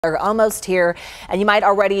Are almost here, and you might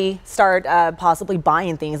already start possibly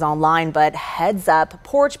buying things online, but heads up,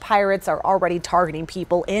 porch pirates are already targeting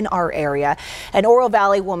people in our area. An Oro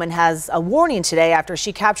Valley woman has a warning today after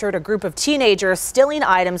she captured a group of teenagers stealing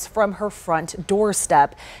items from her front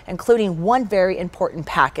doorstep, including one very important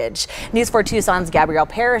package. News 4 Tucson's Gabrielle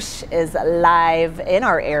Parrish is live in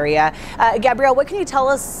our area. Gabrielle, what can you tell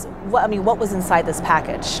us? What was inside this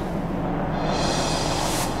package?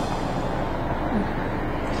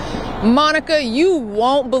 Monica, you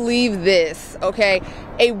won't believe this, okay?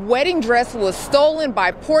 A wedding dress was stolen by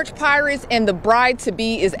porch pirates and the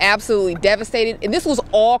bride-to-be is absolutely devastated. And this was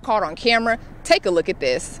all caught on camera. Take a look at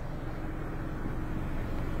this.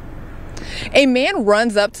 A man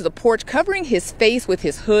runs up to the porch, covering his face with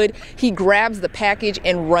his hood. He grabs the package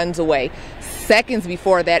and runs away. Seconds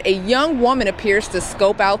before that, a young woman appears to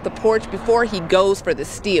scope out the porch before he goes for the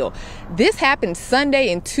steal. This happened Sunday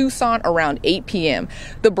in Tucson around 8 p.m.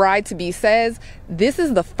 The bride-to-be says this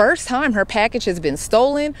is the first time her package has been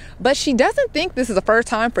stolen, but she doesn't think this is the first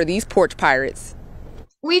time for these porch pirates.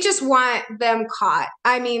 We just want them caught.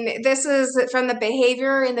 I mean, this is from the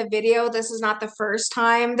behavior in the video. This is not the first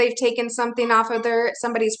time they've taken something off of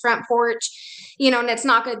somebody's front porch, and it's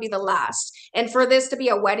not going to be the last. And for this to be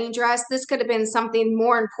a wedding dress, this could have been something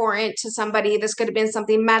more important to somebody. This could have been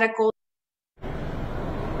something medical.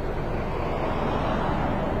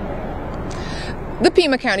 The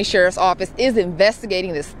Pima County Sheriff's Office is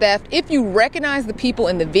investigating this theft. If you recognize the people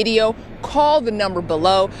in the video, call the number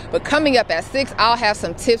below. But coming up at 6, I'll have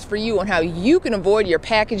some tips for you on how you can avoid your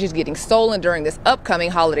packages getting stolen during this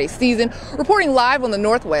upcoming holiday season. Reporting live on the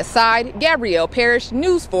northwest side, Gabrielle Parrish,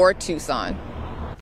 News 4 Tucson.